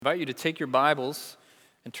I invite you to take your Bibles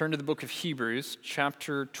and turn to the book of Hebrews,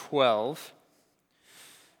 chapter 12.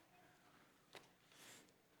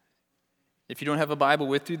 If you don't have a Bible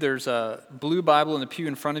with you, there's a blue Bible in the pew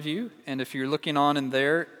in front of you, and if you're looking on in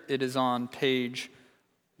there, it is on page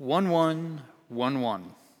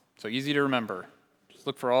 1111. So easy to remember. Just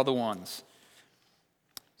look for all the ones.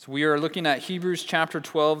 So we are looking at Hebrews chapter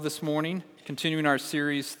 12 this morning, continuing our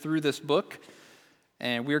series through this book.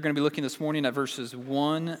 And we are going to be looking this morning at verses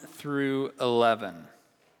 1 through 11.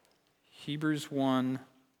 Hebrews 12,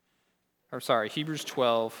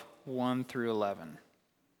 1 through 11.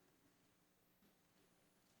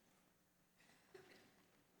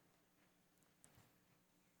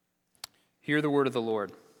 Hear the word of the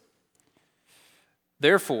Lord.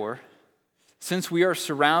 Therefore, since we are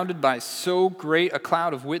surrounded by so great a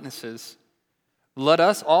cloud of witnesses, let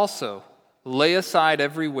us also lay aside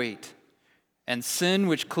every weight and sin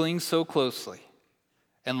which clings so closely,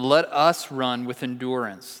 and let us run with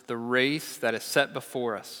endurance the race that is set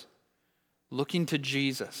before us, looking to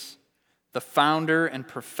Jesus, the founder and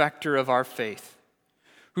perfecter of our faith,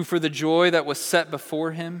 who for the joy that was set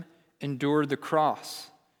before him endured the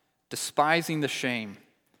cross, despising the shame,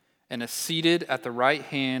 and is seated at the right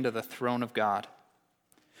hand of the throne of God.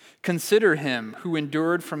 Consider him who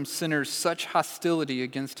endured from sinners such hostility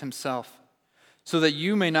against himself, so that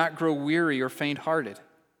you may not grow weary or faint-hearted.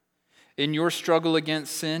 In your struggle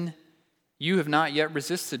against sin, you have not yet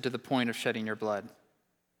resisted to the point of shedding your blood.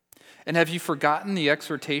 And have you forgotten the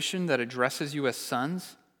exhortation that addresses you as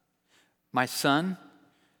sons? My son,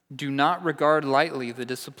 do not regard lightly the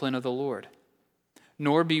discipline of the Lord,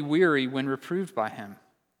 nor be weary when reproved by him.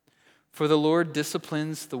 For the Lord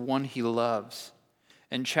disciplines the one he loves,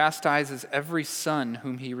 and chastises every son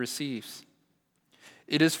whom he receives.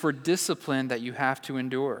 It is for discipline that you have to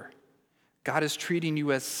endure. God is treating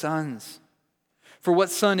you as sons. For what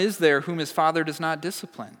son is there whom his father does not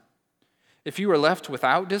discipline? If you are left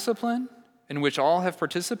without discipline, in which all have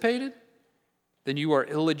participated, then you are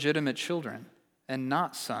illegitimate children and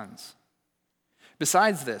not sons.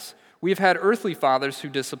 Besides this, we have had earthly fathers who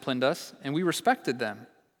disciplined us, and we respected them.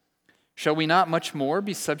 Shall we not much more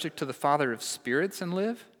be subject to the Father of spirits and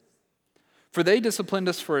live? For they disciplined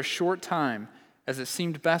us for a short time, as it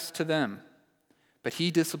seemed best to them. But he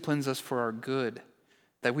disciplines us for our good,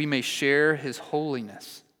 that we may share his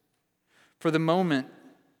holiness. For the moment,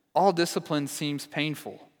 all discipline seems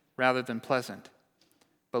painful rather than pleasant,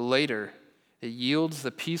 but later it yields the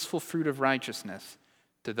peaceful fruit of righteousness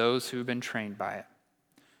to those who have been trained by it.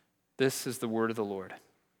 This is the word of the Lord.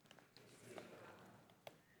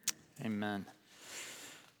 Amen.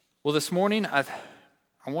 Well, this morning I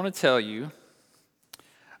want to tell you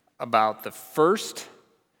about the first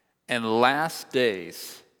and last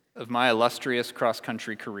days of my illustrious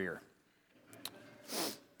cross-country career.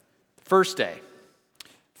 First day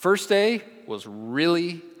was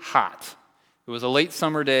really hot. It was a late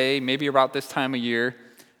summer day, maybe about this time of year,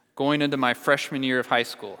 going into my freshman year of high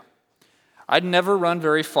school. I'd never run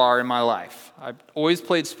very far in my life. I've always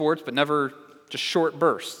played sports, but never just short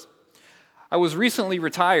bursts. I was recently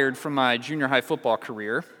retired from my junior high football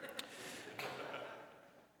career.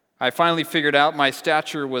 I finally figured out my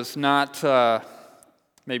stature was not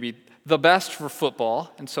maybe the best for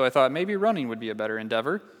football, and so I thought maybe running would be a better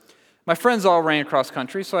endeavor. My friends all ran cross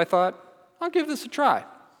country, so I thought, I'll give this a try.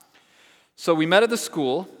 So we met at the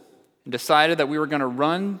school and decided that we were going to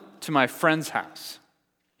run to my friend's house.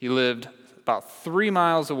 He lived about 3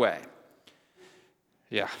 miles away.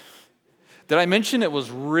 Yeah. Did I mention it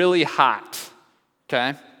was really hot?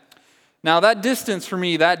 Okay. Now that distance for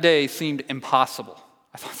me that day seemed impossible.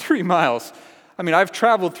 I thought 3 miles. I mean, I've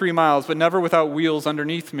traveled 3 miles, but never without wheels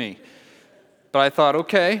underneath me. But I thought,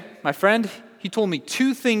 okay, my friend, he told me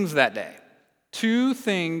 2 things that day. 2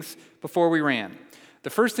 things before we ran. The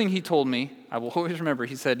first thing he told me, I will always remember,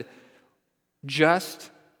 he said, just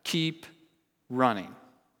keep running.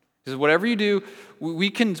 He said, whatever you do, we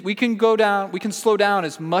can go down, we can slow down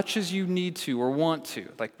as much as you need to or want to.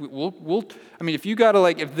 Like, if you got to,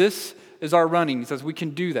 if this is our running, he says, we can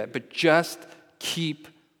do that, but just keep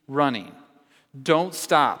running. Don't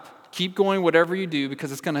stop. Keep going whatever you do,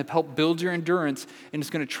 because it's going to help build your endurance, and it's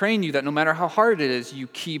going to train you that no matter how hard it is, you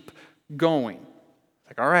keep going.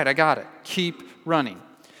 Like, all right, I got it. Keep running.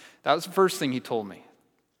 That was the first thing he told me.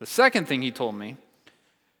 The second thing he told me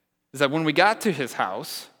is that when we got to his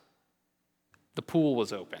house, the pool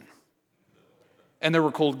was open, and there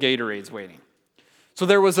were cold Gatorades waiting. So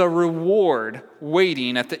there was a reward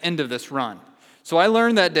waiting at the end of this run. So I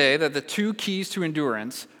learned that day that the 2 keys to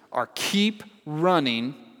endurance are keep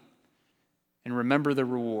running and remember the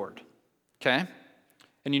reward. Okay?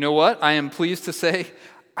 And you know what? I am pleased to say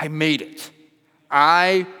I made it.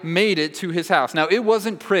 I made it to his house. Now, it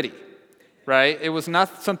wasn't pretty, right? It was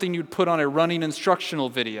not something you'd put on a running instructional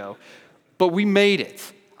video, but we made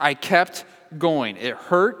it. I kept going. It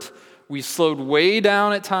hurt. We slowed way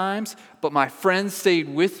down at times, but my friends stayed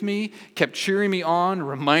with me, kept cheering me on,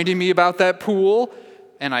 reminding me about that pool,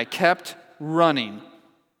 and I kept running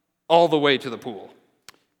all the way to the pool.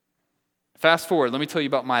 Fast forward, let me tell you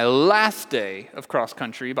about my last day of cross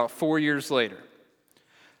country about 4 years later.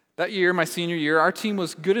 That year, my senior year, our team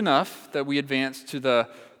was good enough that we advanced to the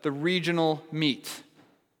regional meet.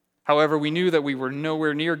 However, we knew that we were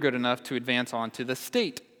nowhere near good enough to advance on to the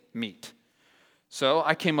state meet. So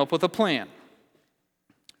I came up with a plan.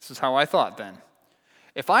 This is how I thought then.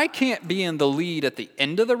 If I can't be in the lead at the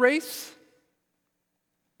end of the race,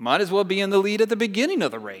 might as well be in the lead at the beginning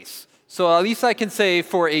of the race. So at least I can say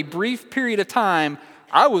for a brief period of time,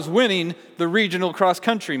 I was winning the regional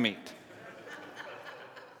cross-country meet.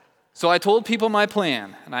 So I told people my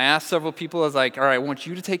plan, and I asked several people, I was like, all right, I want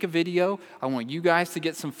you to take a video. I want you guys to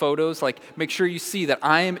get some photos. Like, make sure you see that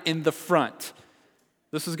I am in the front.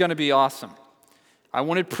 This is going to be awesome. I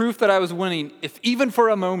wanted proof that I was winning, if even for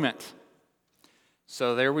a moment.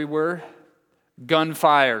 So there we were,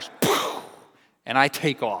 gunfires, and I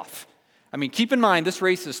take off. I mean, keep in mind, this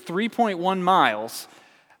race is 3.1 miles,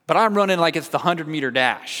 but I'm running like it's the 100-meter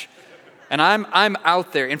dash. And I'm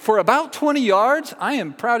out there. And for about 20 yards, I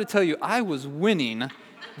am proud to tell you, I was winning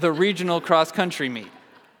the regional cross-country meet.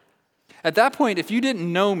 At that point, if you didn't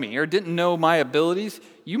know me or didn't know my abilities,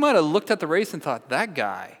 you might have looked at the race and thought, that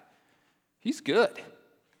guy, he's good.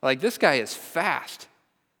 Like, this guy is fast.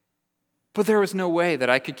 But there was no way that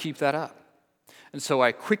I could keep that up. And so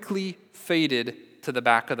I quickly faded to the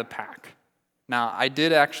back of the pack. Now, I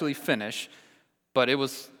did actually finish, but it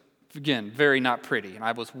was, again, very not pretty. And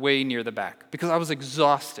I was way near the back because I was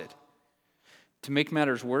exhausted. To make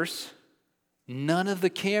matters worse, none of the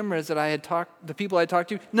cameras that the people I talked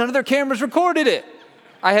to, none of their cameras recorded it.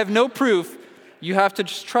 I have no proof. You have to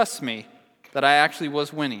just trust me that I actually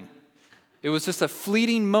was winning. It was just a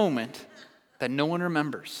fleeting moment that no one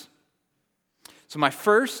remembers. So my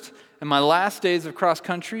first and my last days of cross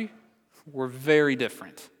country were very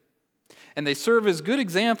different. And they serve as good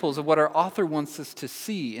examples of what our author wants us to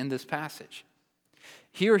see in this passage.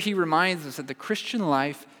 Here he reminds us that the Christian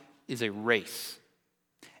life is a race,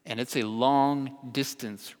 and it's a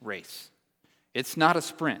long-distance race. It's not a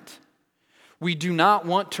sprint. We do not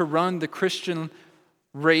want to run the Christian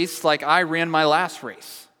race like I ran my last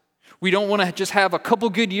race. We don't want to just have a couple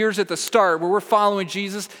good years at the start where we're following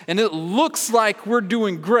Jesus and it looks like we're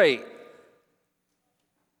doing great.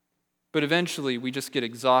 But eventually we just get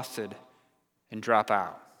exhausted and drop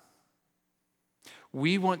out.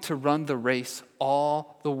 We want to run the race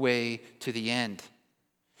all the way to the end.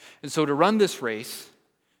 And so to run this race,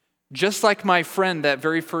 just like my friend that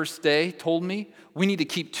very first day told me, we need to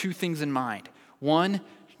keep two things in mind. One,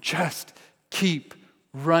 just keep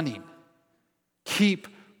running. Keep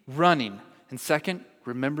running. And second,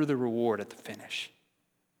 remember the reward at the finish.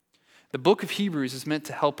 The book of Hebrews is meant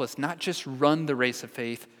to help us not just run the race of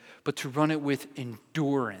faith, but to run it with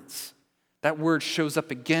endurance. That word shows up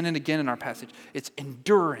again and again in our passage. It's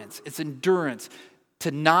endurance. It's endurance to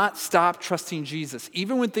not stop trusting Jesus,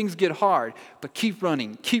 even when things get hard, but keep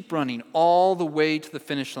running all the way to the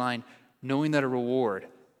finish line, knowing that a reward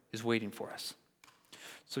is waiting for us.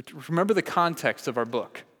 So remember the context of our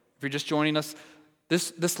book. If you're just joining us,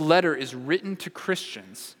 this letter is written to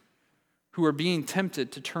Christians who are being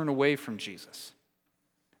tempted to turn away from Jesus.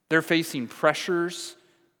 They're facing pressures,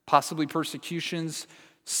 possibly persecutions,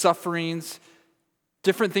 sufferings,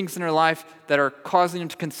 different things in their life that are causing them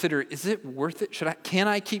to consider, is it worth it? Can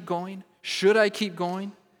I keep going? Should I keep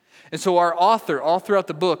going? And so our author, all throughout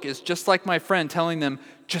the book, is just like my friend telling them,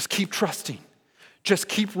 just keep trusting. Just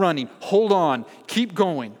keep running. Hold on. Keep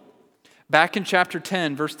going. Back in chapter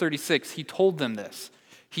 10, verse 36, he told them this.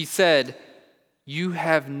 He said, you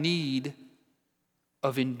have need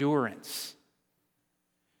of endurance,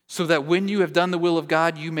 so that when you have done the will of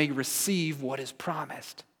God, you may receive what is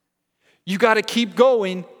promised. You got to keep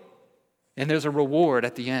going, and there's a reward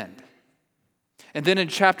at the end. And then in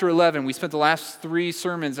chapter 11, we spent the last 3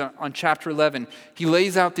 sermons on chapter 11. He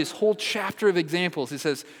lays out this whole chapter of examples. He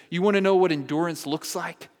says, you want to know what endurance looks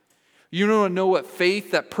like? You want to know what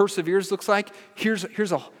faith that perseveres looks like?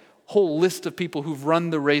 Here's a whole list of people who've run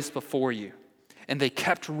the race before you, and they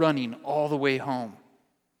kept running all the way home.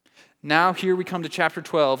 Now here we come to chapter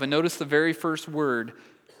 12, and notice the very first word,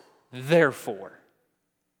 therefore.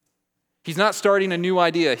 He's not starting a new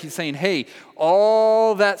idea. He's saying, hey,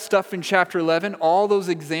 all that stuff in chapter 11, all those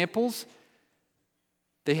examples,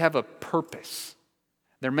 they have a purpose.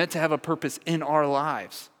 They're meant to have a purpose in our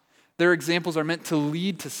lives. Their examples are meant to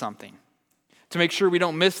lead to something. To make sure we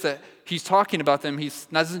don't miss that he's talking about them, he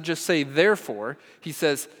doesn't just say therefore, he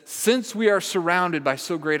says, since we are surrounded by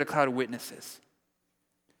so great a cloud of witnesses.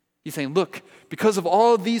 He's saying, look, because of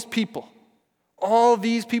all these people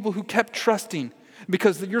who kept trusting,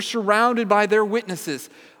 because you're surrounded by their witnesses,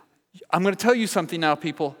 I'm going to tell you something now,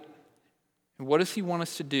 people. And what does he want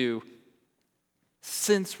us to do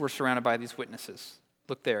since we're surrounded by these witnesses?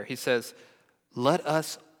 Look there. He says, let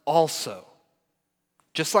us also,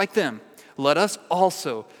 just like them, let us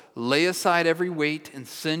also lay aside every weight and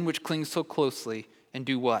sin which clings so closely, and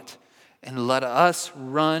do what? And let us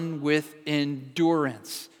run with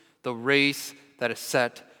endurance the race that is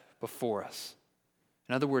set before us.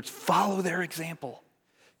 In other words, follow their example.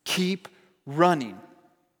 Keep running.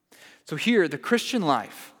 So here, the Christian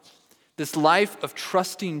life, this life of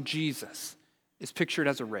trusting Jesus, is pictured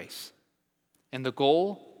as a race. And the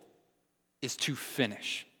goal is to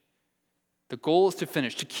finish. The goal is to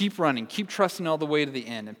finish, to keep running, keep trusting all the way to the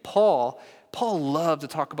end. And Paul loved to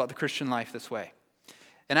talk about the Christian life this way.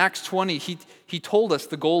 In Acts 20, he told us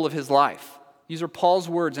the goal of his life. These are Paul's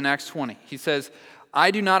words in Acts 20. He says,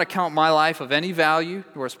 I do not account my life of any value,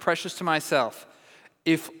 nor as precious to myself,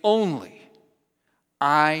 if only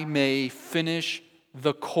I may finish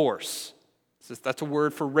the course. That's a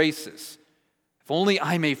word for races. If only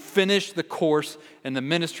I may finish the course in the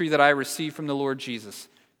ministry that I received from the Lord Jesus,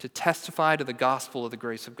 to testify to the gospel of the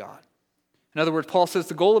grace of God. In other words, Paul says,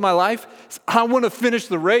 the goal of my life is I want to finish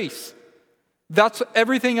the race. That's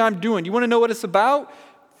everything I'm doing. You want to know what it's about?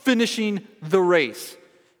 Finishing the race.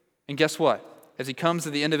 And guess what? As he comes to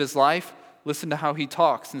the end of his life, listen to how he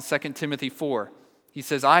talks in 2 Timothy 4. He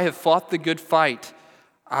says, I have fought the good fight.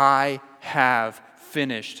 I have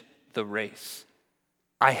finished the race.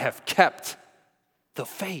 I have kept the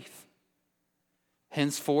faith.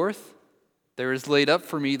 Henceforth, there is laid up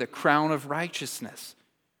for me the crown of righteousness,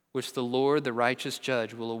 which the Lord, the righteous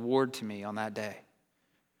judge, will award to me on that day.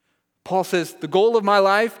 Paul says, the goal of my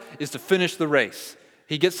life is to finish the race.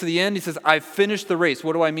 He gets to the end, he says, I've finished the race.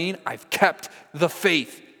 What do I mean? I've kept the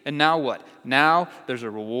faith. And now what? Now there's a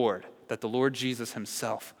reward that the Lord Jesus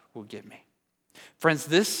himself will give me. Friends,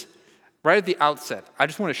 this, right at the outset, I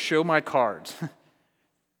just want to show my cards.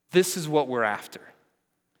 This is what we're after.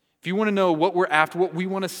 If you want to know what we're after, what we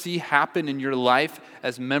want to see happen in your life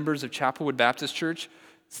as members of Chapelwood Baptist Church,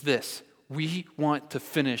 it's this. We want to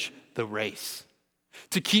finish the race.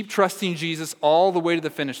 To keep trusting Jesus all the way to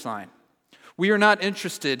the finish line. We are not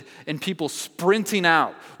interested in people sprinting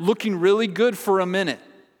out, looking really good for a minute.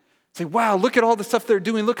 Say, wow, look at all the stuff they're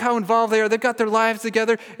doing. Look how involved they are. They've got their lives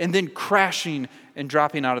together, and then crashing and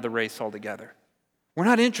dropping out of the race altogether. We're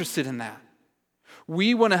not interested in that.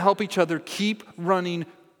 We want to help each other keep running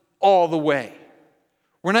all the way.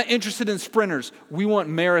 We're not interested in sprinters. We want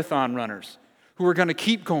marathon runners who are going to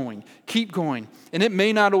keep going. And it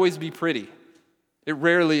may not always be pretty. It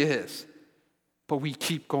rarely is. But we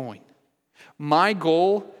keep going. My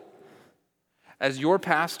goal as your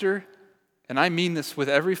pastor, and I mean this with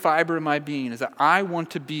every fiber of my being, is that I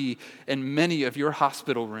want to be in many of your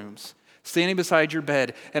hospital rooms, standing beside your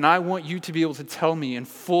bed, and I want you to be able to tell me in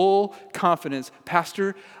full confidence,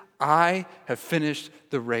 Pastor, I have finished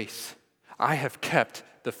the race. I have kept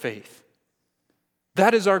the faith.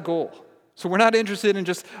 That is our goal. So we're not interested in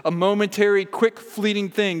just a momentary, quick, fleeting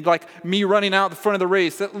thing like me running out the front of the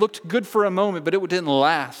race. That looked good for a moment, but it didn't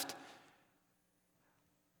last.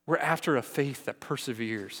 We're after a faith that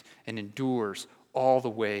perseveres and endures all the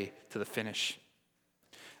way to the finish.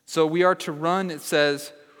 So we are to run, it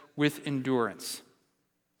says, with endurance.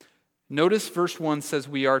 Notice verse 1 says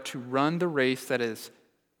we are to run the race that is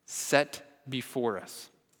set before us.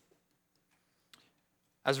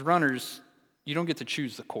 As runners, you don't get to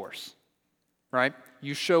choose the course, right?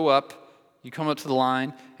 You show up, you come up to the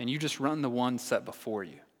line, and you just run the one set before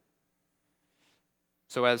you.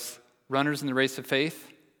 So as runners in the race of faith,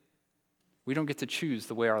 we don't get to choose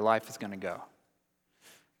the way our life is going to go.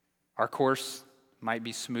 Our course might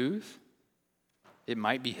be smooth. It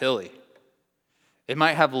might be hilly. It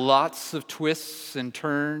might have lots of twists and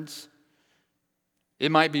turns.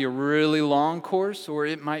 It might be a really long course, or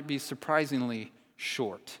it might be surprisingly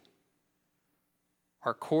short.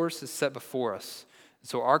 Our course is set before us.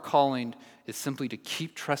 So our calling is simply to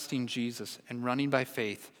keep trusting Jesus and running by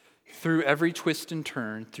faith through every twist and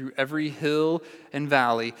turn, through every hill and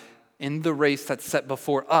valley in the race that's set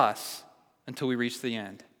before us until we reach the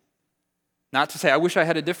end. Not to say, I wish I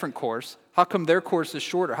had a different course. How come their course is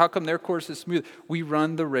shorter? How come their course is smooth? We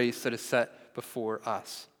run the race that is set before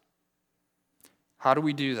us. How do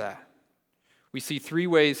we do that? We see three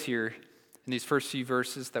ways here in these first few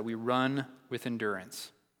verses that we run with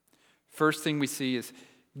endurance. First thing we see is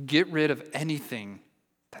get rid of anything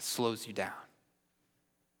that slows you down.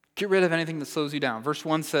 Get rid of anything that slows you down. Verse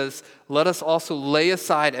 1 says, let us also lay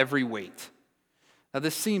aside every weight. Now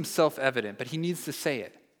this seems self-evident, but he needs to say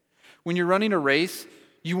it. When you're running a race,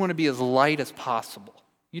 you want to be as light as possible.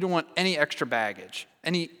 You don't want any extra baggage,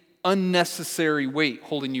 any unnecessary weight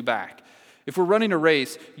holding you back. If we're running a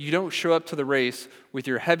race, you don't show up to the race with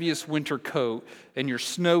your heaviest winter coat and your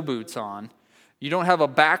snow boots on. You don't have a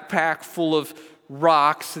backpack full of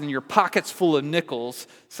rocks and your pockets full of nickels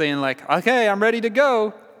saying like, okay, I'm ready to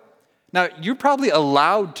go. Now, you're probably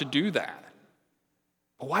allowed to do that.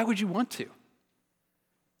 But why would you want to?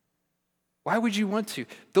 Why would you want to?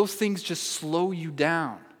 Those things just slow you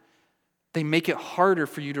down. They make it harder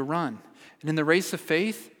for you to run. And in the race of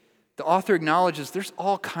faith, the author acknowledges there's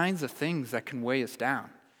all kinds of things that can weigh us down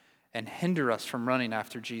and hinder us from running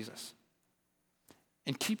after Jesus.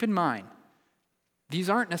 And keep in mind, these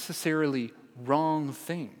aren't necessarily wrong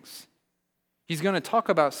things. He's going to talk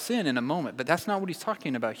about sin in a moment, but that's not what he's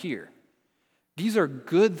talking about here. These are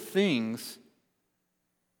good things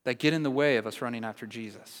that get in the way of us running after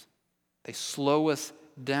Jesus. They slow us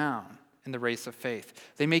down in the race of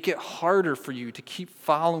faith. They make it harder for you to keep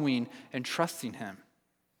following and trusting him.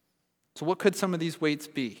 So what could some of these weights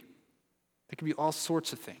be? They could be all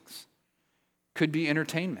sorts of things. Could be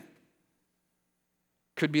entertainment.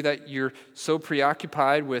 Could be that you're so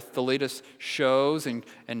preoccupied with the latest shows and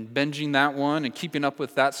binging that one and keeping up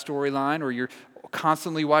with that storyline, or you're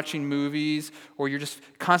constantly watching movies, or you're just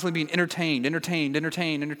constantly being entertained.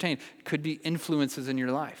 It could be influences in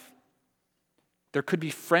your life. There could be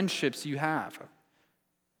friendships you have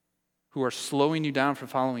who are slowing you down from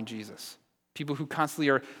following Jesus. People who constantly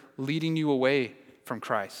are leading you away from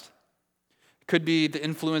Christ. It could be the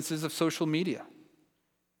influences of social media.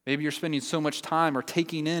 Maybe you're spending so much time or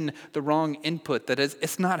taking in the wrong input that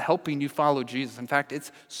it's not helping you follow Jesus. In fact,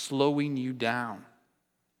 it's slowing you down.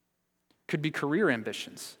 It could be career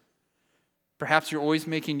ambitions. Perhaps you're always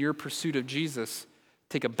making your pursuit of Jesus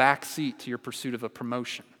take a back seat to your pursuit of a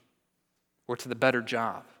promotion, or to the better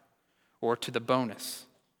job, or to the bonus.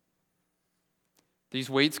 These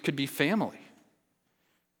weights could be family.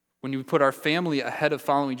 When we put our family ahead of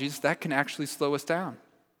following Jesus, that can actually slow us down.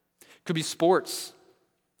 It could be sports.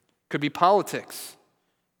 It could be politics.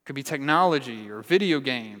 It could be technology or video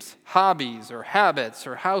games, hobbies or habits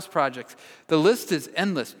or house projects. The list is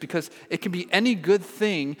endless because it can be any good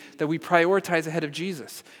thing that we prioritize ahead of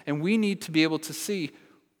Jesus. And we need to be able to see,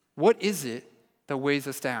 what is it that weighs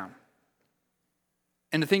us down?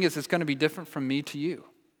 And the thing is, it's going to be different from me to you.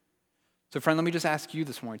 So friend, let me just ask you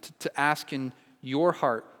this morning to ask in your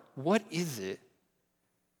heart, what is it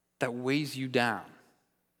that weighs you down?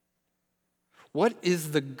 What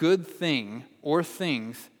is the good thing or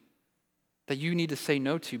things that you need to say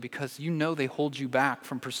no to because you know they hold you back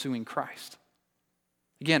from pursuing Christ?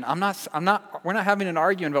 Again, we're not having an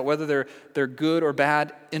argument about whether they're good or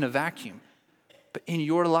bad in a vacuum. But in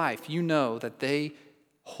your life, you know that they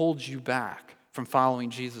hold you back from following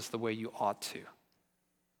Jesus the way you ought to.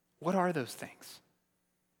 What are those things?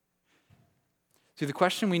 See, the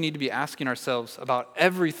question we need to be asking ourselves about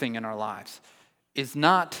everything in our lives is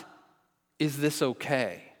not, is this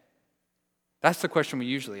okay? That's the question we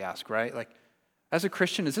usually ask, right? Like, as a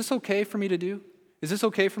Christian, is this okay for me to do? Is this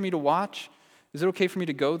okay for me to watch? Is it okay for me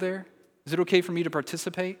to go there? Is it okay for me to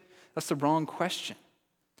participate? That's the wrong question.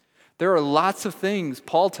 There are lots of things,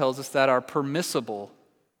 Paul tells us, that are permissible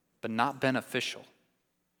but not beneficial.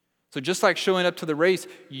 So just like showing up to the race,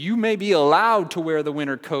 you may be allowed to wear the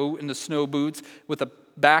winter coat and the snow boots with a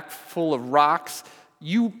back full of rocks.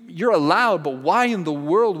 You're allowed, but why in the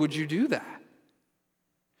world would you do that?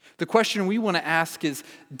 The question we want to ask is,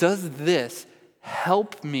 does this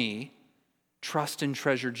help me trust and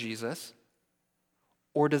treasure Jesus,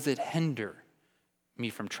 or does it hinder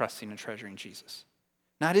me from trusting and treasuring Jesus?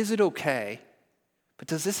 Not is it okay, but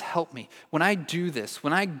does this help me? When I do this,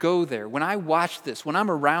 when I go there, when I watch this, when I'm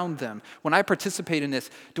around them, when I participate in this,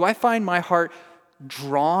 do I find my heart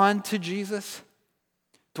drawn to Jesus?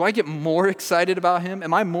 Do I get more excited about him?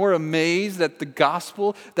 Am I more amazed at the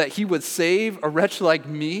gospel that he would save a wretch like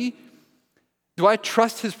me? Do I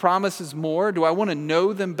trust his promises more? Do I want to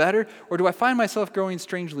know them better? Or do I find myself growing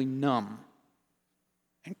strangely numb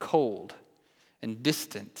and cold and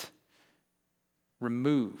distant,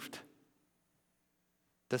 removed?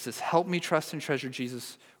 Does this help me trust and treasure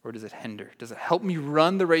Jesus, or does it hinder? Does it help me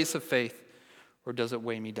run the race of faith, or does it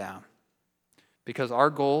weigh me down? Because our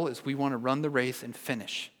goal is we want to run the race and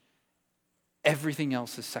finish. Everything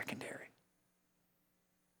else is secondary.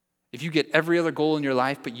 If you get every other goal in your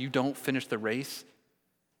life, but you don't finish the race,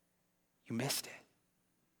 you missed it.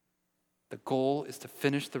 The goal is to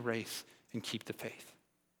finish the race and keep the faith.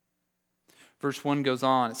 Verse 1 goes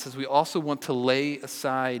on. It says, we also want to lay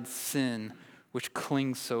aside sin which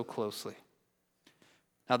clings so closely.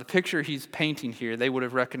 Now, the picture he's painting here, they would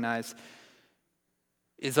have recognized,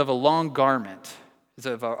 is of a long garment. Is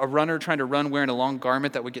of a runner trying to run wearing a long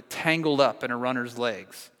garment that would get tangled up in a runner's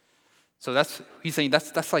legs. So he's saying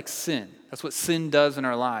that's like sin. That's what sin does in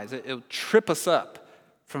our lives. It'll trip us up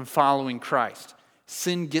from following Christ.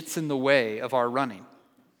 Sin gets in the way of our running.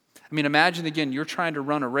 I mean, imagine again, you're trying to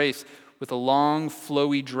run a race with a long,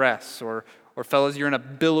 flowy dress, or fellas, you're in a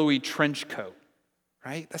billowy trench coat,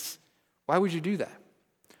 right? Why would you do that?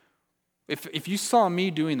 If you saw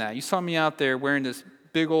me doing that, you saw me out there wearing this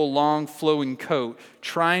big old long flowing coat,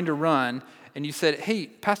 trying to run, and you said, hey,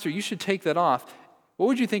 Pastor, you should take that off. What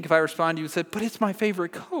would you think if I responded to you and said, but it's my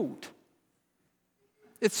favorite coat?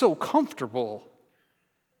 It's so comfortable.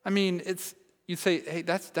 I mean, you'd say, hey,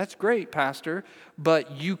 that's great, Pastor,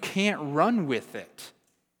 but you can't run with it.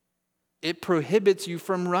 It prohibits you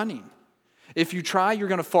from running. If you try, you're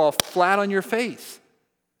going to fall flat on your face.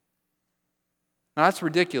 Now, that's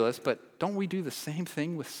ridiculous, but don't we do the same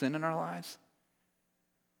thing with sin in our lives?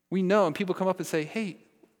 We know, and people come up and say, hey,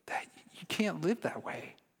 you can't live that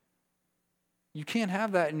way. You can't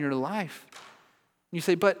have that in your life. And you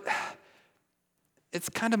say, but it's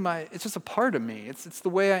kind of it's just a part of me. It's the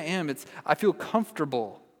way I am. I feel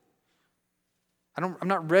comfortable. I'm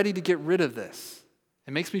not ready to get rid of this.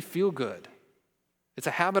 It makes me feel good. It's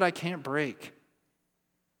a habit I can't break.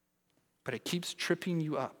 But it keeps tripping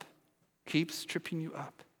you up. Keeps tripping you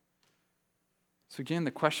up. So again,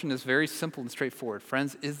 the question is very simple and straightforward.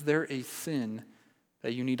 Friends, is there a sin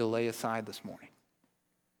that you need to lay aside this morning?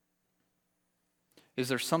 Is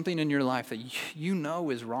there something in your life that you know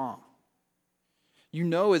is wrong? You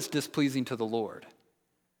know it's displeasing to the Lord,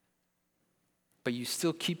 but you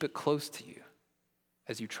still keep it close to you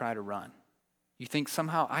as you try to run. You think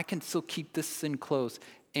somehow I can still keep this sin close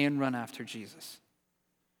and run after Jesus.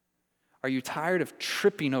 Are you tired of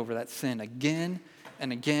tripping over that sin again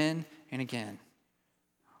and again and again?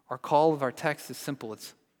 Our call of our text is simple.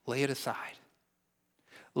 It's lay it aside.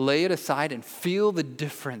 Lay it aside and feel the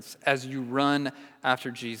difference as you run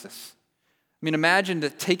after Jesus. I mean, imagine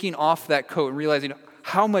taking off that coat and realizing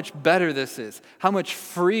how much better this is, how much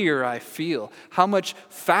freer I feel, how much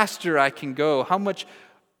faster I can go, how much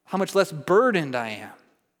less burdened I am.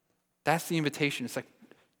 That's the invitation. It's like,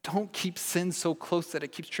 don't keep sin so close that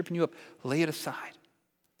it keeps tripping you up. Lay it aside.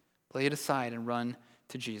 Lay it aside and run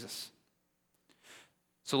to Jesus.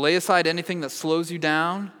 So lay aside anything that slows you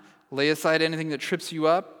down. Lay aside anything that trips you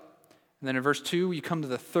up. And then in verse 2, you come to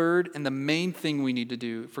the third and the main thing we need to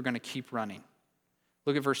do if we're going to keep running.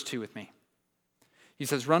 Look at verse 2 with me. He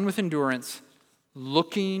says, run with endurance,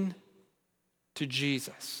 looking to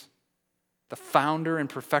Jesus, the founder and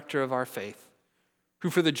perfecter of our faith, who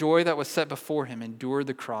for the joy that was set before him endured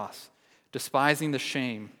the cross, despising the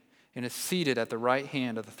shame, and is seated at the right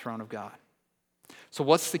hand of the throne of God. So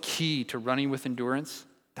what's the key to running with endurance?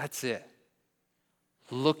 That's it.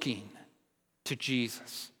 Looking to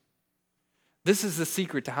Jesus. This is the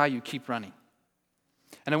secret to how you keep running.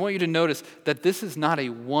 And I want you to notice that this is not a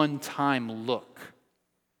one-time look.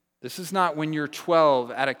 This is not when you're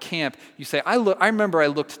 12 at a camp, you say, I remember I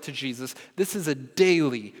looked to Jesus. This is a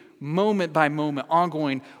daily, moment by moment,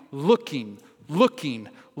 ongoing looking.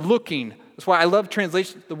 That's why I love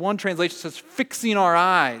translation. The one translation says, fixing our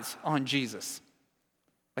eyes on Jesus.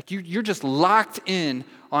 Like you're just locked in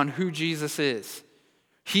on who Jesus is.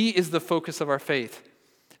 He is the focus of our faith.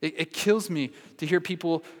 It kills me to hear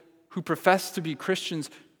people who profess to be Christians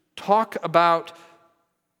talk about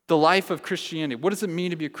the life of Christianity. What does it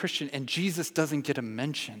mean to be a Christian? And Jesus doesn't get a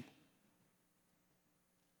mention.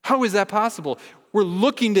 How is that possible? We're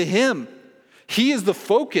looking to him. He is the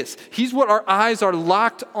focus. He's what our eyes are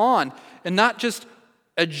locked on, and not just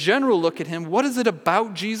a general look at him. What is it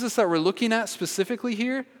about Jesus that we're looking at specifically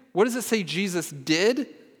here? What does it say Jesus did?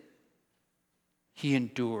 He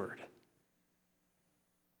endured.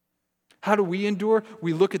 How do we endure?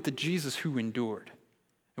 We look at the Jesus who endured.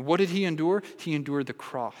 And what did he endure? He endured the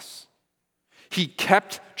cross. He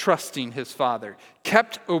kept trusting his Father,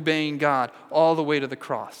 kept obeying God all the way to the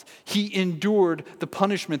cross. He endured the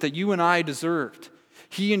punishment that you and I deserved.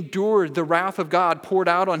 He endured the wrath of God poured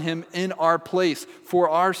out on him in our place for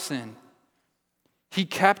our sin. He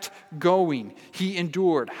kept going. He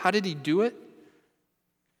endured. How did he do it?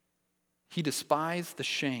 He despised the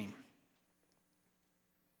shame.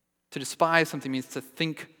 To despise something means to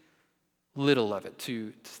think little of it,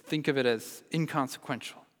 to think of it as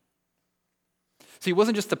inconsequential. See, it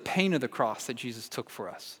wasn't just the pain of the cross that Jesus took for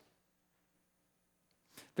us.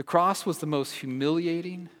 The cross was the most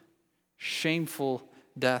humiliating, shameful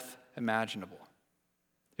death imaginable.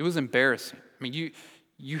 It was embarrassing. I mean,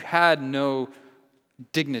 you had no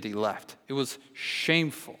dignity left. It was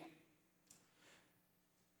shameful.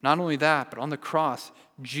 Not only that, but on the cross,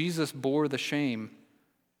 Jesus bore the shame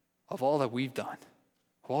of all that we've done,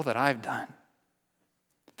 of all that I've done.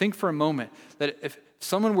 Think for a moment that if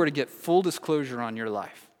someone were to get full disclosure on your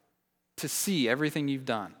life, to see everything you've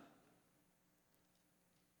done,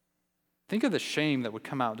 think of the shame that would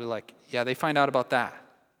come out. They're like, yeah, they find out about that.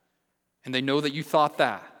 And they know that you thought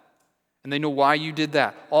that. And they know why you did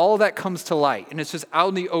that. All of that comes to light. And it's just out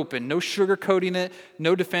in the open. No sugarcoating it.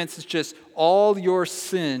 No defense. It's just all your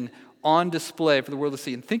sin on display for the world to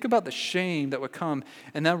see. And think about the shame that would come.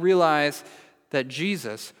 And then realize that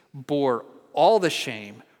Jesus bore all the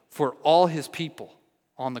shame for all his people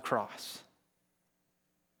on the cross.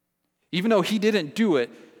 Even though he didn't do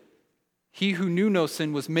it, he who knew no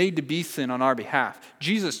sin was made to be sin on our behalf.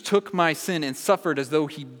 Jesus took my sin and suffered as though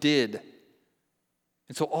he did.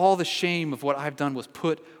 And so all the shame of what I've done was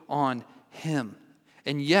put on him.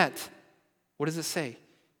 And yet, what does it say?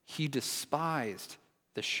 He despised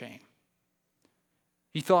the shame.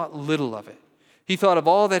 He thought little of it. He thought of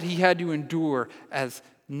all that he had to endure as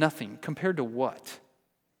nothing. Compared to what?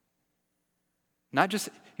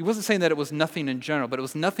 He wasn't saying that it was nothing in general, but it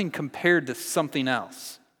was nothing compared to something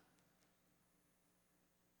else.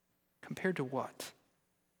 Compared to what?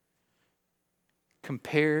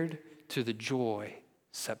 Compared to the joy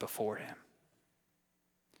set before him.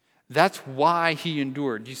 That's why he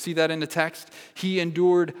endured. Do you see that in the text? He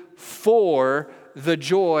endured for the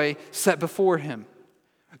joy set before him.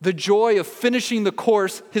 The joy of finishing the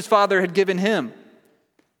course his Father had given him.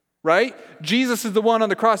 Right? Jesus is the one on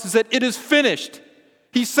the cross who said, "It is finished."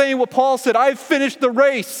 He's saying what Paul said, "I've finished the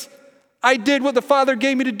race. I did what the Father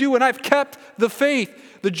gave me to do, and I've kept the faith."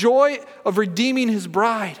 The joy of redeeming his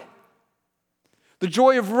bride. The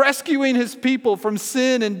joy of rescuing his people from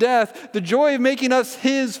sin and death. The joy of making us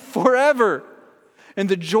his forever. And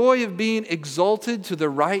the joy of being exalted to the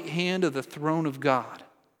right hand of the throne of God.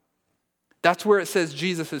 That's where it says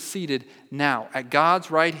Jesus is seated now. At God's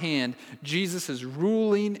right hand, Jesus is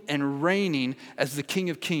ruling and reigning as the King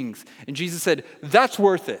of Kings. And Jesus said, that's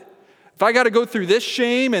worth it. If I got to go through this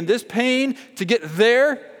shame and this pain to get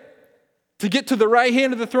there, to get to the right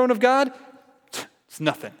hand of the throne of God, it's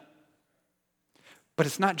nothing. But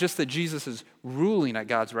it's not just that Jesus is ruling at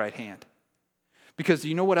God's right hand. Because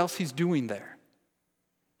you know what else he's doing there?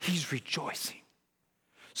 He's rejoicing.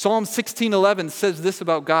 Psalm 16:11 says this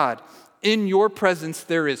about God. In your presence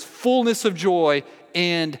there is fullness of joy,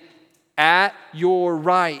 and at your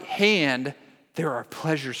right hand there are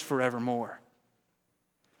pleasures forevermore.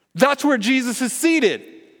 That's where Jesus is seated.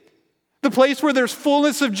 The place where there's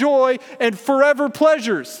fullness of joy and forever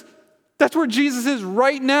pleasures. That's where Jesus is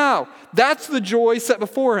right now. That's the joy set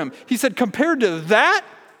before him. He said, compared to that,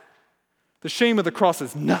 the shame of the cross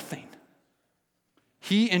is nothing.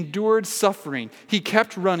 He endured suffering. He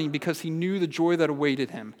kept running because he knew the joy that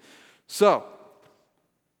awaited him. So,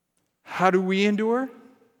 how do we endure?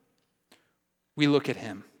 We look at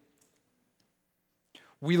him.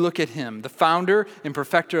 We look at him, the founder and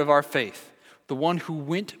perfecter of our faith. The one who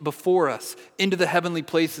went before us into the heavenly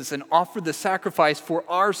places and offered the sacrifice for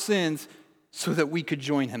our sins so that we could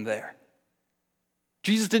join him there.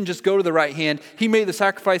 Jesus didn't just go to the right hand. He made the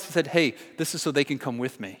sacrifice and said, hey, this is so they can come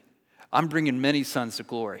with me. I'm bringing many sons to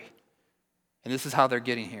glory. And this is how they're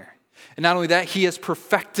getting here. And not only that, he has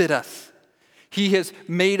perfected us. He has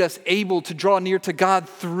made us able to draw near to God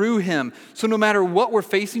through him. So no matter what we're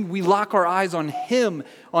facing, we lock our eyes on him,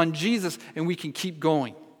 on Jesus, and we can keep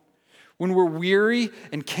going. When we're weary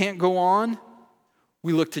and can't go on,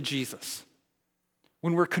 we look to Jesus.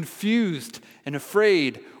 When we're confused and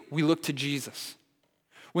afraid, we look to Jesus.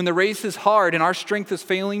 When the race is hard and our strength is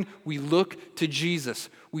failing, we look to Jesus.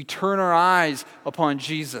 We turn our eyes upon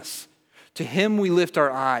Jesus. To him we lift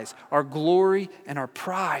our eyes, our glory and our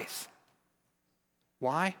prize.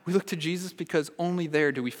 Why? We look to Jesus because only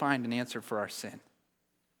there do we find an answer for our sin.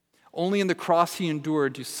 Only in the cross he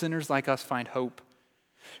endured do sinners like us find hope.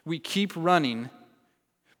 We keep running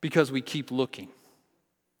because we keep looking.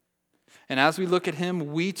 And as we look at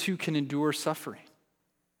him, we too can endure suffering.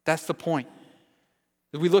 That's the point.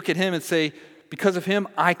 We look at him and say, because of him,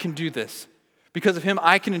 I can do this. Because of him,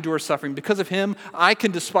 I can endure suffering. Because of him, I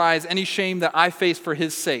can despise any shame that I face for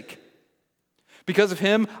his sake. Because of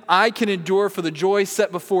him, I can endure for the joy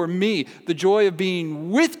set before me, the joy of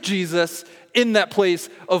being with Jesus in that place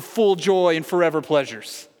of full joy and forever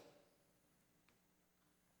pleasures.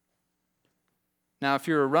 Now, if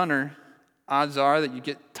you're a runner, odds are that you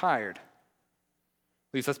get tired.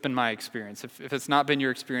 At least that's been my experience. If it's not been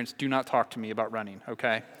your experience, do not talk to me about running,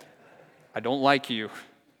 okay? I don't like you.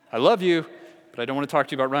 I love you, but I don't want to talk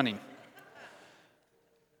to you about running.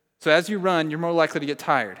 So as you run, you're more likely to get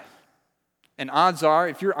tired. And odds are,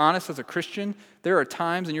 if you're honest as a Christian, there are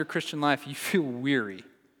times in your Christian life you feel weary.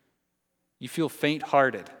 You feel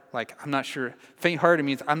faint-hearted. Like, I'm not sure. Faint-hearted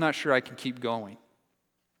means I'm not sure I can keep going.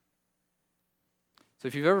 So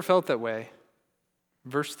if you've ever felt that way,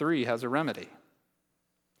 verse 3 has a remedy. It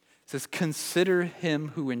says, consider him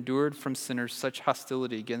who endured from sinners such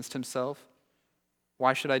hostility against himself.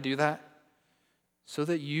 Why should I do that? So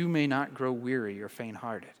that you may not grow weary or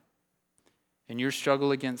faint-hearted. In your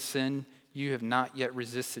struggle against sin, you have not yet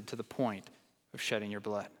resisted to the point of shedding your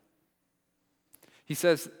blood. He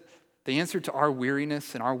says the answer to our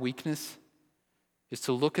weariness and our weakness is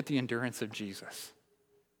to look at the endurance of Jesus.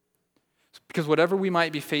 Because whatever we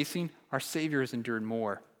might be facing, our Savior has endured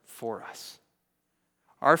more for us.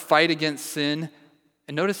 Our fight against sin,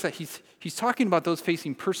 and notice that he's talking about those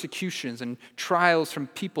facing persecutions and trials from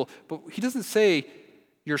people, but he doesn't say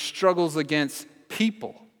your struggles against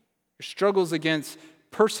people, your struggles against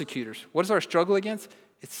persecutors. What is our struggle against?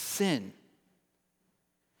 It's sin.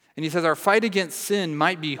 And he says our fight against sin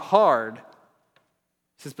might be hard.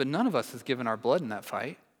 He says, but none of us has given our blood in that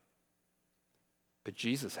fight. But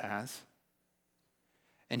Jesus has.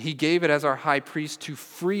 And he gave it as our high priest to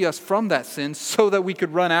free us from that sin so that we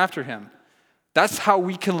could run after him. That's how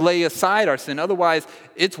we can lay aside our sin. Otherwise,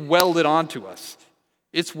 it's welded onto us.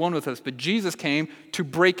 It's one with us. But Jesus came to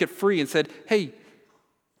break it free and said, hey,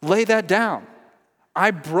 lay that down.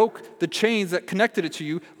 I broke the chains that connected it to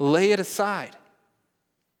you. Lay it aside.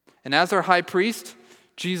 And as our high priest,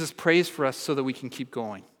 Jesus prays for us so that we can keep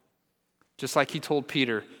going. Just like he told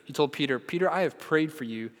Peter, Peter, I have prayed for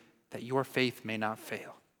you that your faith may not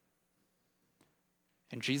fail.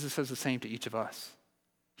 And Jesus says the same to each of us.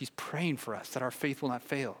 He's praying for us that our faith will not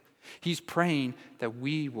fail. He's praying that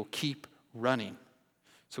we will keep running.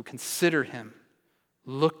 So consider him.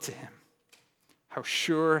 Look to him. How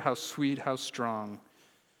sure, how sweet, how strong,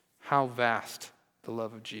 how vast the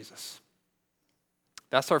love of Jesus.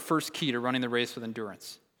 That's our first key to running the race with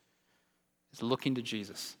endurance, is looking to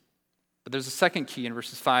Jesus. But there's a second key in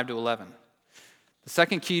verses 5 to 11. The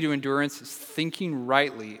second key to endurance is thinking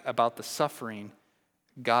rightly about the suffering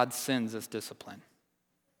God sends as discipline.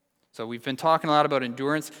 So we've been talking a lot about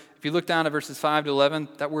endurance. If you look down at verses 5 to 11,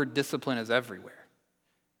 that word discipline is everywhere.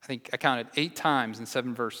 I think I counted 8 times in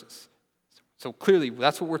 7 verses. So clearly,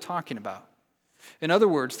 that's what we're talking about. In other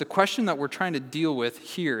words, the question that we're trying to deal with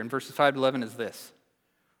here in verses 5 to 11 is this.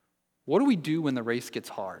 What do we do when the race gets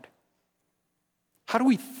hard? How do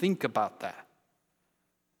we think about that?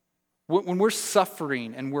 When we're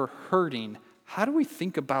suffering and we're hurting, how do we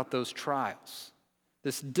think about those trials?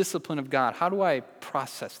 This discipline of God, how do I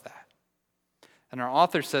process that? And our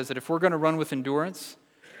author says that if we're going to run with endurance,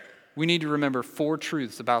 we need to remember 4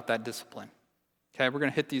 truths about that discipline. Okay, we're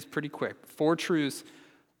going to hit these pretty quick. 4 truths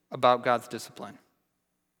about God's discipline.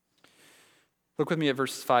 Look with me at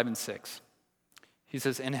verses 5 and 6. He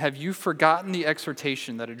says, and have you forgotten the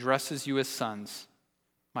exhortation that addresses you as sons?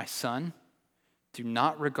 My son, do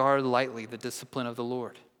not regard lightly the discipline of the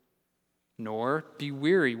Lord, nor be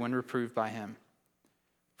weary when reproved by him.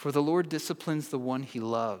 For the Lord disciplines the one he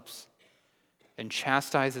loves and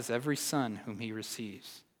chastises every son whom he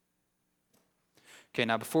receives. Okay,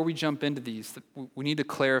 now before we jump into these, we need to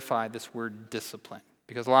clarify this word discipline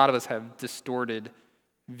because a lot of us have distorted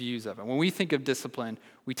views of it. When we think of discipline,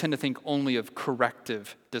 we tend to think only of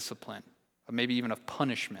corrective discipline, or maybe even of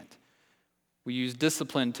punishment. We use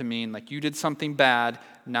discipline to mean like you did something bad,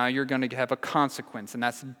 now you're going to have a consequence, and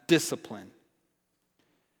that's discipline.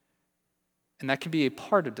 And that can be a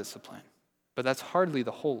part of discipline, but that's hardly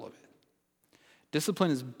the whole of it.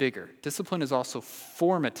 Discipline is bigger. Discipline is also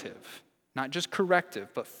formative, not just corrective,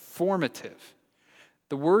 but formative.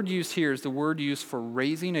 The word used here is the word used for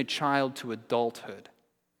raising a child to adulthood.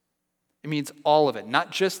 It means all of it,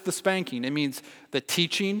 not just the spanking. It means the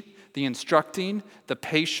teaching, the instructing, the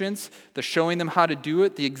patience, the showing them how to do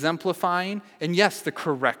it, the exemplifying, and yes, the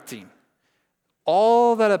correcting.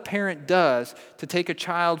 All that a parent does to take a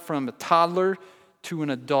child from a toddler to an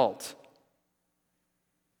adult,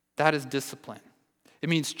 that is discipline. It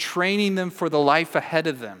means training them for the life ahead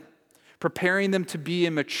of them, preparing them to be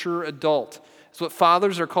a mature adult. It's what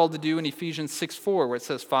fathers are called to do in Ephesians 6:4, where it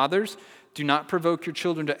says, fathers, do not provoke your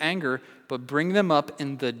children to anger, but bring them up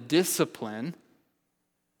in the discipline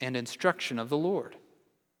and instruction of the Lord.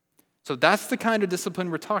 So that's the kind of discipline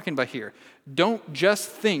we're talking about here. Don't just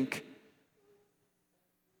think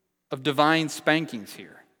of divine spankings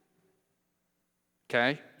here.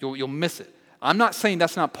 Okay? You'll miss it. I'm not saying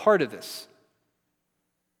that's not part of this.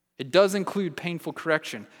 It does include painful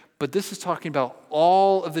correction, but this is talking about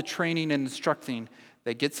all of the training and instructing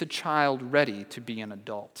that gets a child ready to be an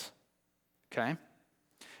adult. Okay?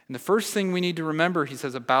 And the first thing we need to remember, he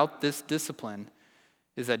says, about this discipline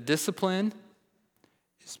is that discipline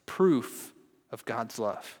is proof of God's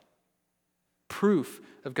love. Proof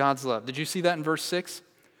of God's love. Did you see that in verse 6?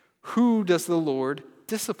 Who does the Lord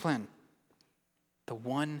discipline? The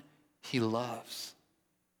one he loves.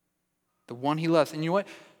 The one he loves. And you know what?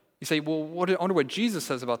 You say, well, I wonder what Jesus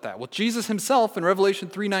says about that. Well, Jesus himself in Revelation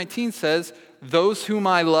 3:19 says, those whom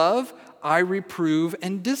I love, I reprove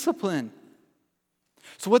and discipline.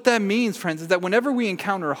 So what that means, friends, is that whenever we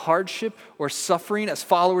encounter hardship or suffering as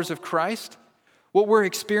followers of Christ, what we're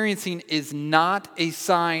experiencing is not a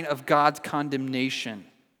sign of God's condemnation,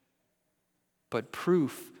 but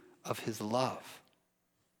proof of his love.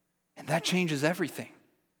 And that changes everything.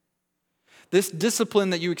 This discipline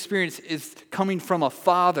that you experience is coming from a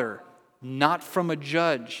father, not from a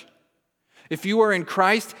judge. If you are in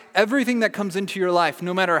Christ, everything that comes into your life,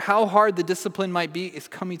 no matter how hard the discipline might be, is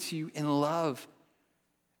coming to you in love.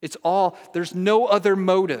 There's no other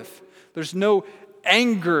motive. There's no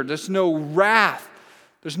anger. There's no wrath.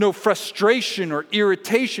 There's no frustration or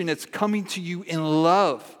irritation. It's coming to you in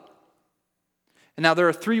love. And now there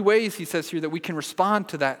are 3 ways, he says here, that we can respond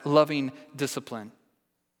to that loving discipline.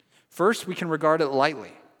 First, we can regard it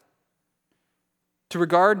lightly. To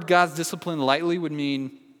regard God's discipline lightly would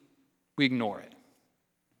mean we ignore it.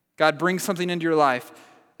 God brings something into your life.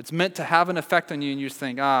 It's meant to have an effect on you, and you just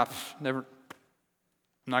think, never.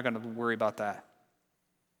 I'm not going to worry about that.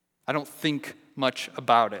 I don't think much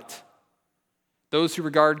about it. Those who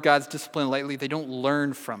regard God's discipline lightly, they don't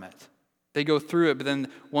learn from it. They go through it, but then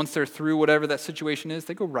once they're through whatever that situation is,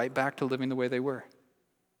 they go right back to living the way they were.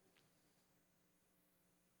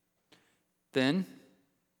 Then,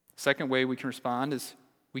 second way we can respond is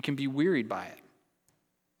we can be wearied by it.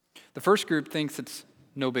 The first group thinks it's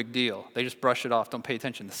no big deal. They just brush it off, don't pay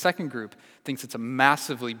attention. The second group thinks it's a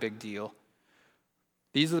massively big deal.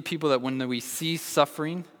 These are the people that when we see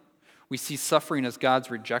suffering as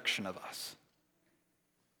God's rejection of us.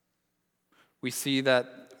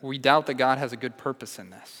 We doubt that God has a good purpose in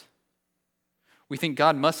this. We think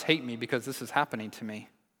God must hate me because this is happening to me.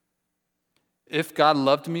 If God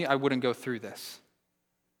loved me, I wouldn't go through this.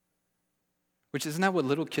 Which, isn't that what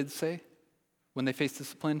little kids say when they face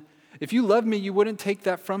discipline? If you love me, you wouldn't take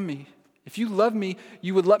that from me. If you love me,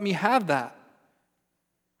 you would let me have that.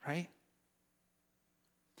 Right?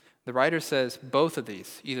 The writer says both of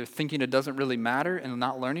these, either thinking it doesn't really matter and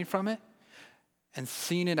not learning from it, and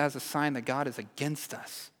seeing it as a sign that God is against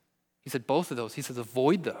us. He said both of those. He says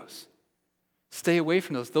avoid those. Stay away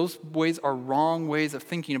from those. Those ways are wrong ways of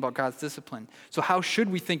thinking about God's discipline. So how should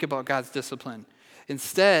we think about God's discipline?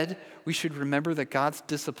 Instead, we should remember that God's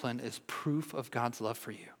discipline is proof of God's love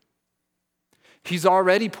for you. He's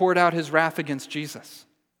already poured out his wrath against Jesus.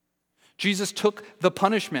 Jesus took the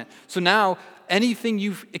punishment. So now, anything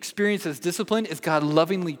you've experienced as discipline is God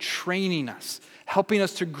lovingly training us, helping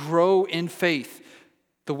us to grow in faith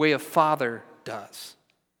the way a father does,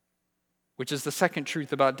 which is the second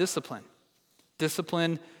truth about discipline.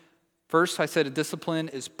 Discipline, first I said a discipline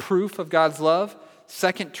is proof of God's love.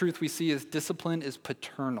 Second truth we see is discipline is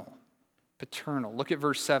paternal. Paternal. Look at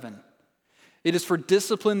verse 7. It is for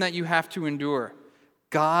discipline that you have to endure.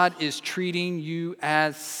 God is treating you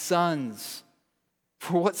as sons.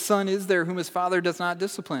 For what son is there whom his father does not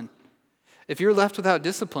discipline? If you're left without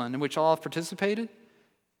discipline, in which all have participated,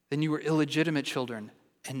 then you are illegitimate children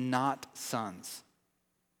and not sons.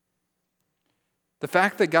 The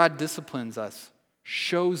fact that God disciplines us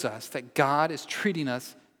shows us that God is treating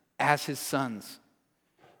us as his sons.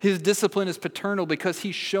 His discipline is paternal because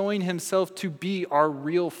he's showing himself to be our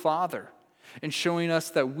real father and showing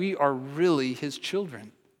us that we are really his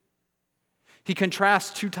children. He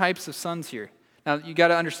contrasts 2 types of sons here. Now, you got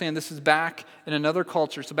to understand this is back in another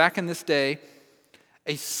culture. So back in this day,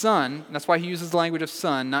 a son, and that's why he uses the language of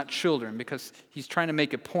son, not children, because he's trying to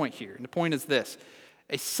make a point here. And the point is this.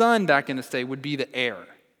 A son back in this day would be the heir.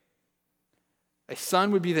 A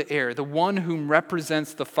son would be the heir, the one whom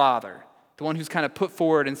represents the father, the one who's kind of put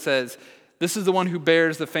forward and says, this is the one who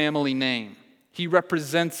bears the family name. He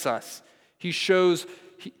represents us. He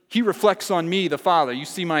reflects on me, the father. You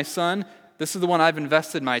see my son? This is the one I've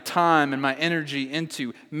invested my time and my energy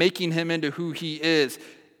into, making him into who he is.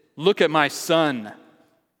 Look at my son.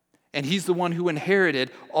 And he's the one who inherited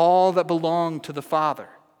all that belonged to the father.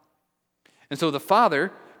 And so the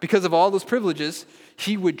father because of all those privileges,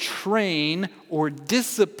 he would train or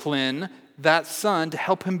discipline that son to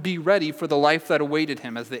help him be ready for the life that awaited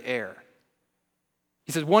him as the heir.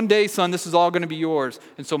 He says, one day, son, this is all going to be yours.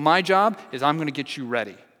 And so my job is I'm going to get you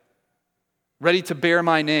ready. Ready to bear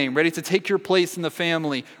my name, ready to take your place in the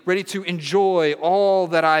family, ready to enjoy all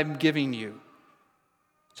that I'm giving you.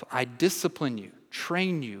 So I discipline you,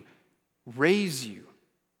 train you, raise you.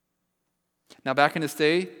 Now, back in this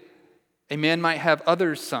day, a man might have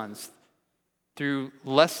other sons through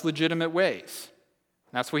less legitimate ways.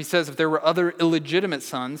 And that's what he says. If there were other illegitimate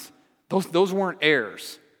sons, those weren't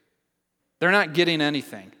heirs. They're not getting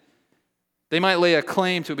anything. They might lay a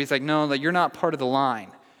claim to it, but he's like, no, that you're not part of the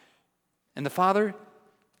line. And the father,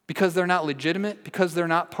 because they're not legitimate, because they're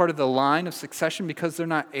not part of the line of succession, because they're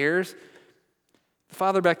not heirs, the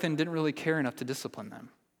father back then didn't really care enough to discipline them.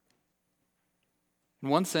 In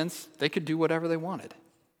one sense, they could do whatever they wanted.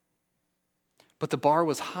 But the bar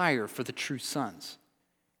was higher for the true sons.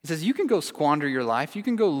 He says, you can go squander your life, you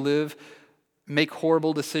can go live, make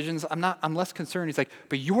horrible decisions. I'm less concerned. He's like,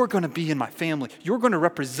 but you're going to be in my family. You're going to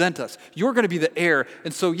represent us. You're going to be the heir.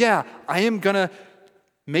 And so, yeah, I am going to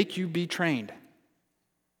make you be trained.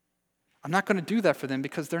 I'm not going to do that for them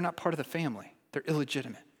because they're not part of the family. They're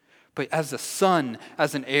illegitimate. But as a son,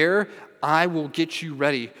 as an heir, I will get you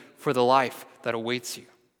ready for the life that awaits you.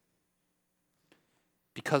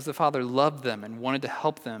 Because the father loved them and wanted to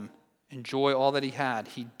help them enjoy all that he had,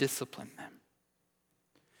 he disciplined them.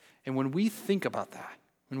 And when we think about that,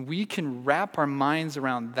 when we can wrap our minds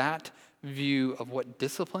around that view of what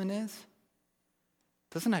discipline is,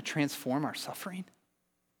 doesn't that transform our suffering?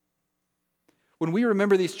 When we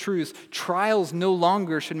remember these truths, trials no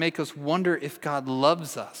longer should make us wonder if God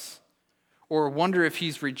loves us or wonder if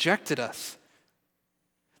he's rejected us.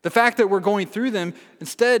 The fact that we're going through them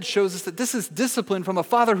instead shows us that this is discipline from a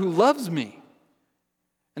father who loves me.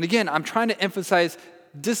 And again, I'm trying to emphasize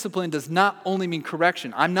discipline does not only mean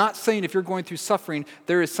correction. I'm not saying if you're going through suffering,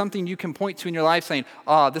 there is something you can point to in your life saying,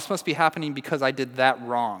 this must be happening because I did that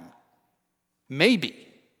wrong. Maybe.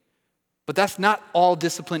 But that's not all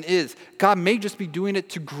discipline is. God may just be doing it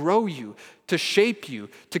to grow you, to shape you,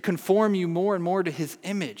 to conform you more and more to his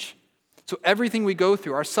image. So everything we go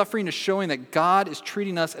through, our suffering is showing that God is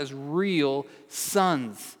treating us as real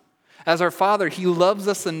sons. As our Father, he loves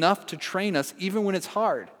us enough to train us even when it's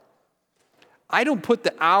hard. I don't put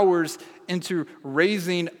the hours into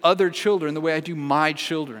raising other children the way I do my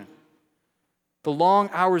children. The long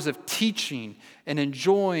hours of teaching and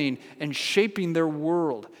enjoying and shaping their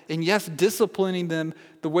world. And yes, disciplining them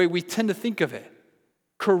the way we tend to think of it.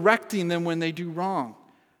 Correcting them when they do wrong.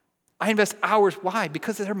 I invest hours. Why?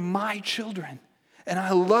 Because they're my children. And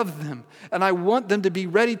I love them. And I want them to be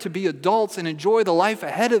ready to be adults and enjoy the life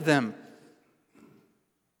ahead of them.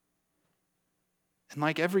 And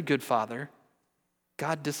like every good father,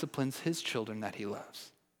 God disciplines his children that he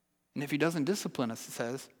loves. And if he doesn't discipline us, it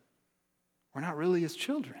says, we're not really his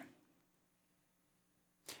children.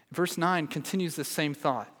 Verse 9 continues the same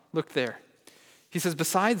thought. Look there. He says,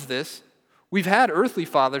 besides this, we've had earthly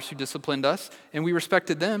fathers who disciplined us, and we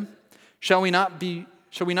respected them. Shall we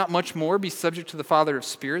not much more be subject to the Father of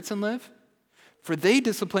spirits and live? For they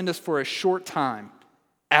disciplined us for a short time,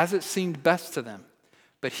 as it seemed best to them.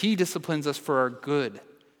 But he disciplines us for our good,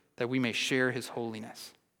 that we may share his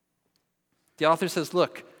holiness. The author says,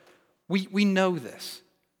 look, we know this.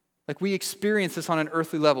 Like we experience this on an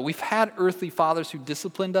earthly level. We've had earthly fathers who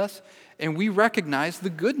disciplined us, and we recognize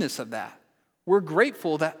the goodness of that. We're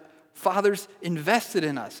grateful that fathers invested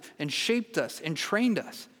in us and shaped us and trained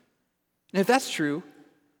us. And if that's true,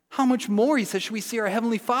 how much more, he says, should we see our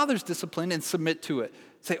Heavenly Father's discipline and submit to it?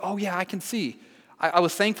 Say, oh yeah, I can see. I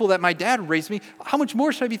was thankful that my dad raised me. How much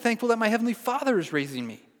more should I be thankful that my Heavenly Father is raising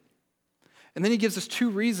me? And then he gives us two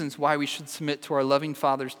reasons why we should submit to our loving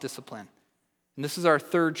Father's discipline. And this is our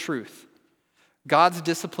third truth. God's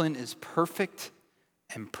discipline is perfect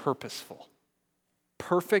and purposeful.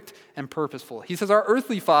 Perfect and purposeful. He says our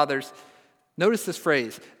earthly fathers, notice this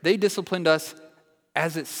phrase, they disciplined us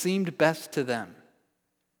as it seemed best to them.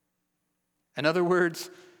 In other words,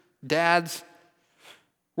 dads,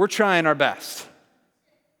 we're trying our best,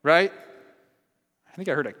 right? I think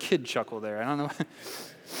I heard a kid chuckle there. I don't know.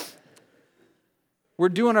 We're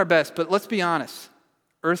doing our best, but let's be honest.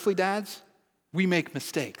 Earthly dads, we make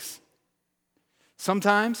mistakes.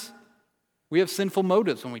 Sometimes we have sinful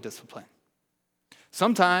motives when we discipline.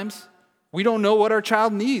 Sometimes we don't know what our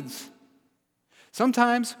child needs.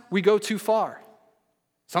 Sometimes we go too far.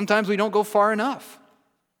 Sometimes we don't go far enough.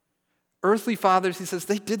 Earthly fathers, he says,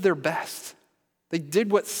 they did their best. They did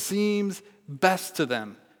what seems best to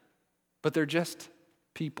them, but they're just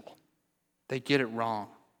people. They get it wrong.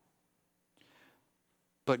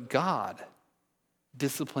 But God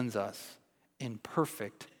disciplines us in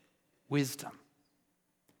perfect wisdom.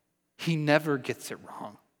 He never gets it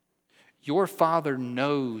wrong. Your Father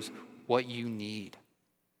knows what you need.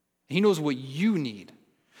 He knows what you need.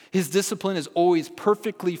 His discipline is always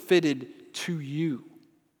perfectly fitted to you.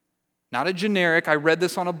 Not a generic, I read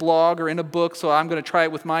this on a blog or in a book, so I'm going to try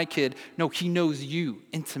it with my kid. No, he knows you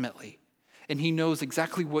intimately, and he knows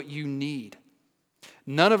exactly what you need.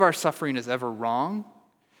 None of our suffering is ever wrong,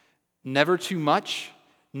 never too much,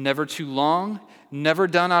 never too long, never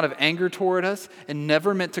done out of anger toward us, and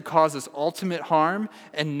never meant to cause us ultimate harm,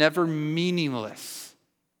 and never meaningless.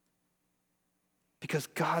 Because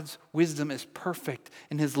God's wisdom is perfect,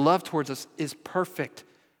 and his love towards us is perfect.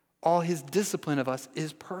 All his discipline of us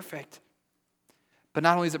is perfect. But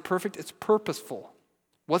not only is it perfect, it's purposeful.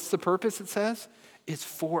 What's the purpose, it says? It's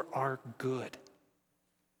for our good,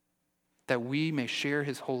 that we may share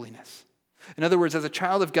his holiness. In other words, as a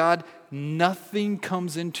child of God, nothing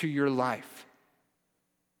comes into your life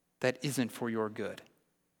that isn't for your good.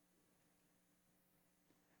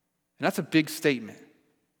 And that's a big statement.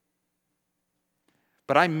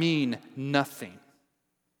 But I mean nothing.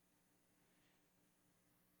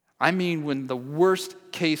 I mean when the worst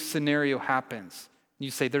case scenario happens, you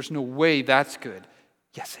say, there's no way that's good.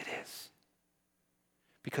 Yes, it is.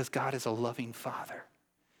 Because God is a loving Father.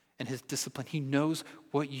 And his discipline, he knows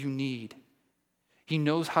what you need. He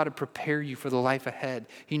knows how to prepare you for the life ahead.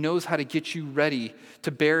 He knows how to get you ready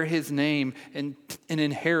to bear his name and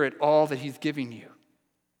inherit all that he's giving you.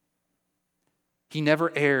 He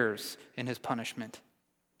never errs in his punishment.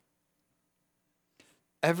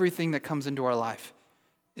 Everything that comes into our life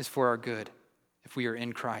is for our good if we are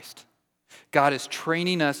in Christ. God is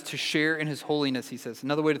training us to share in his holiness, he says.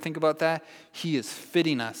 Another way to think about that, he is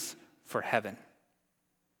fitting us for heaven.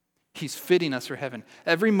 He's fitting us for heaven.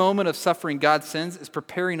 Every moment of suffering God sends is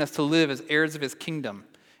preparing us to live as heirs of his kingdom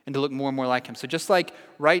and to look more and more like him. So just like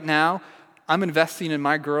right now, I'm investing in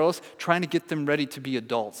my girls, trying to get them ready to be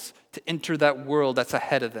adults, to enter that world that's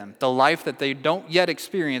ahead of them, the life that they don't yet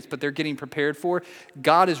experience, but they're getting prepared for.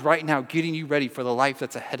 God is right now getting you ready for the life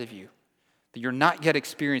that's ahead of you, that you're not yet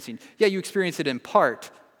experiencing. Yeah, you experience it in part,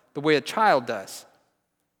 the way a child does.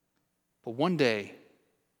 But one day,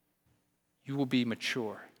 you will be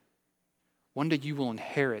mature. One day you will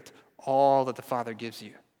inherit all that the Father gives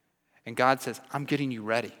you. And God says, I'm getting you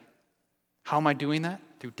ready. How am I doing that?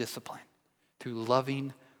 Through discipline, through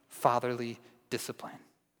loving, fatherly discipline.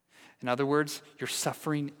 In other words, your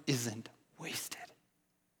suffering isn't wasted.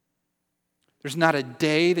 There's not a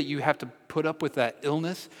day that you have to put up with that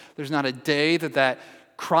illness. There's not a day that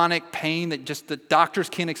chronic pain that just the doctors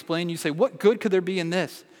can't explain. You say, what good could there be in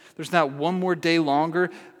this? There's not one more day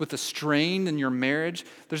longer with the strain in your marriage.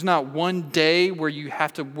 There's not one day where you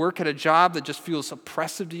have to work at a job that just feels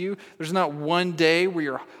oppressive to you. There's not one day where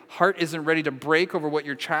your heart isn't ready to break over what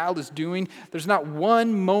your child is doing. There's not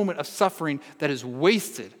one moment of suffering that is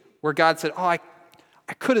wasted where God said, I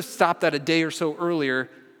could have stopped that a day or so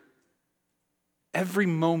earlier. Every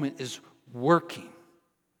moment is working.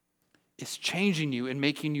 It's changing you and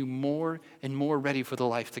making you more and more ready for the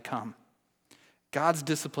life to come. God's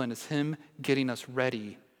discipline is him getting us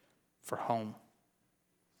ready for home.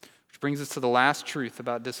 Which brings us to the last truth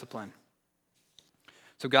about discipline.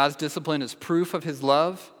 So God's discipline is proof of his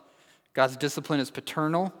love. God's discipline is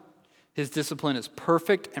paternal. His discipline is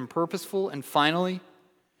perfect and purposeful. And finally,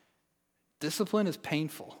 discipline is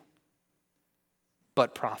painful,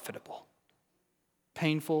 but profitable.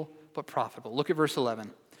 Painful, but profitable. Look at verse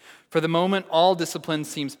 11. For the moment, all discipline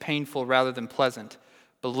seems painful rather than pleasant,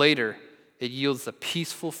 but later it yields the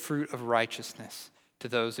peaceful fruit of righteousness to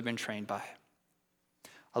those who've been trained by it.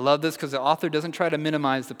 I love this because the author doesn't try to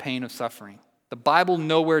minimize the pain of suffering. The Bible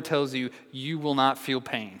nowhere tells you you will not feel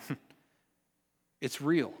pain. It's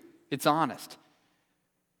real. It's honest.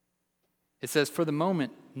 It says, for the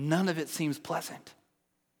moment, none of it seems pleasant.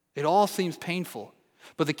 It all seems painful.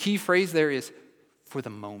 But the key phrase there is, for the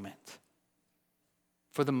moment.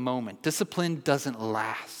 For the moment. Discipline doesn't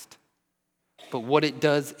last. But what it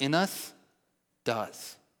does in us,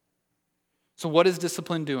 does. So what is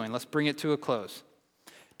discipline doing? Let's bring it to a close.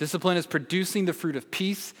 Discipline is producing the fruit of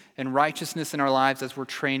peace and righteousness in our lives as we're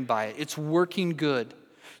trained by it. It's working good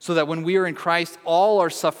so that when we are in Christ, all our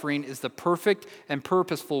suffering is the perfect and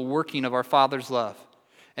purposeful working of our Father's love.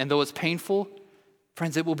 And though it's painful,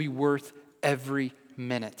 friends, it will be worth every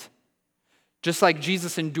minute. Just like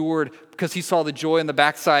Jesus endured because he saw the joy on the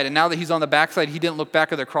backside, and now that he's on the backside, he didn't look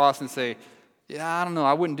back at the cross and say, yeah, I don't know,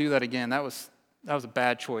 I wouldn't do that again. That was a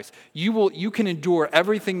bad choice. You can endure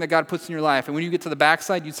everything that God puts in your life, and when you get to the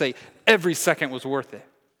backside, you say, every second was worth it.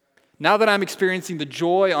 Now that I'm experiencing the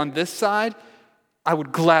joy on this side, I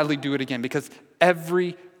would gladly do it again because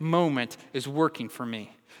every moment is working for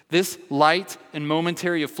me. This light and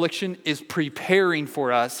momentary affliction is preparing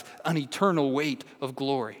for us an eternal weight of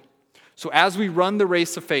glory. So as we run the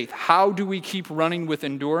race of faith, how do we keep running with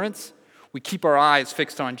endurance? We keep our eyes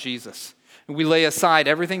fixed on Jesus. And we lay aside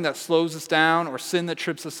everything that slows us down or sin that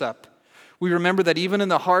trips us up. We remember that even in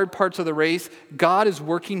the hard parts of the race, God is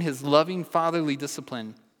working his loving fatherly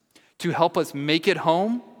discipline to help us make it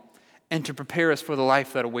home and to prepare us for the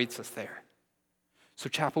life that awaits us there. So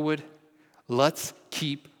Chapelwood, let's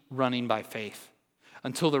keep running by faith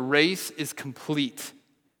until the race is complete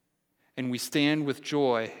and we stand with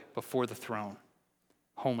joy before the throne,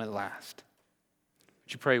 home at last.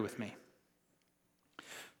 Would you pray with me?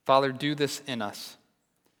 Father, do this in us.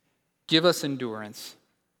 Give us endurance.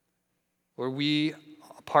 Where we,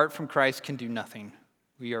 apart from Christ, can do nothing.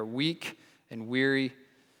 We are weak and weary,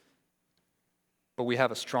 but we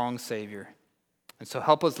have a strong Savior. And so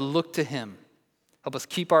help us look to him. Help us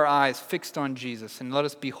keep our eyes fixed on Jesus, and let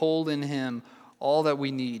us behold in him all that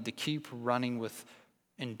we need to keep running with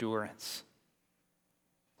endurance.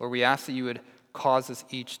 Lord, we ask that you would cause us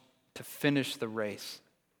each to finish the race.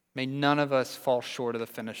 May none of us fall short of the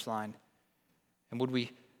finish line. And would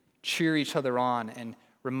we cheer each other on and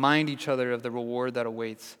remind each other of the reward that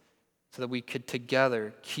awaits so that we could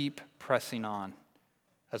together keep pressing on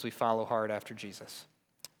as we follow hard after Jesus.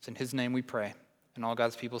 It's in his name we pray. And all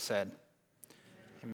God's people said,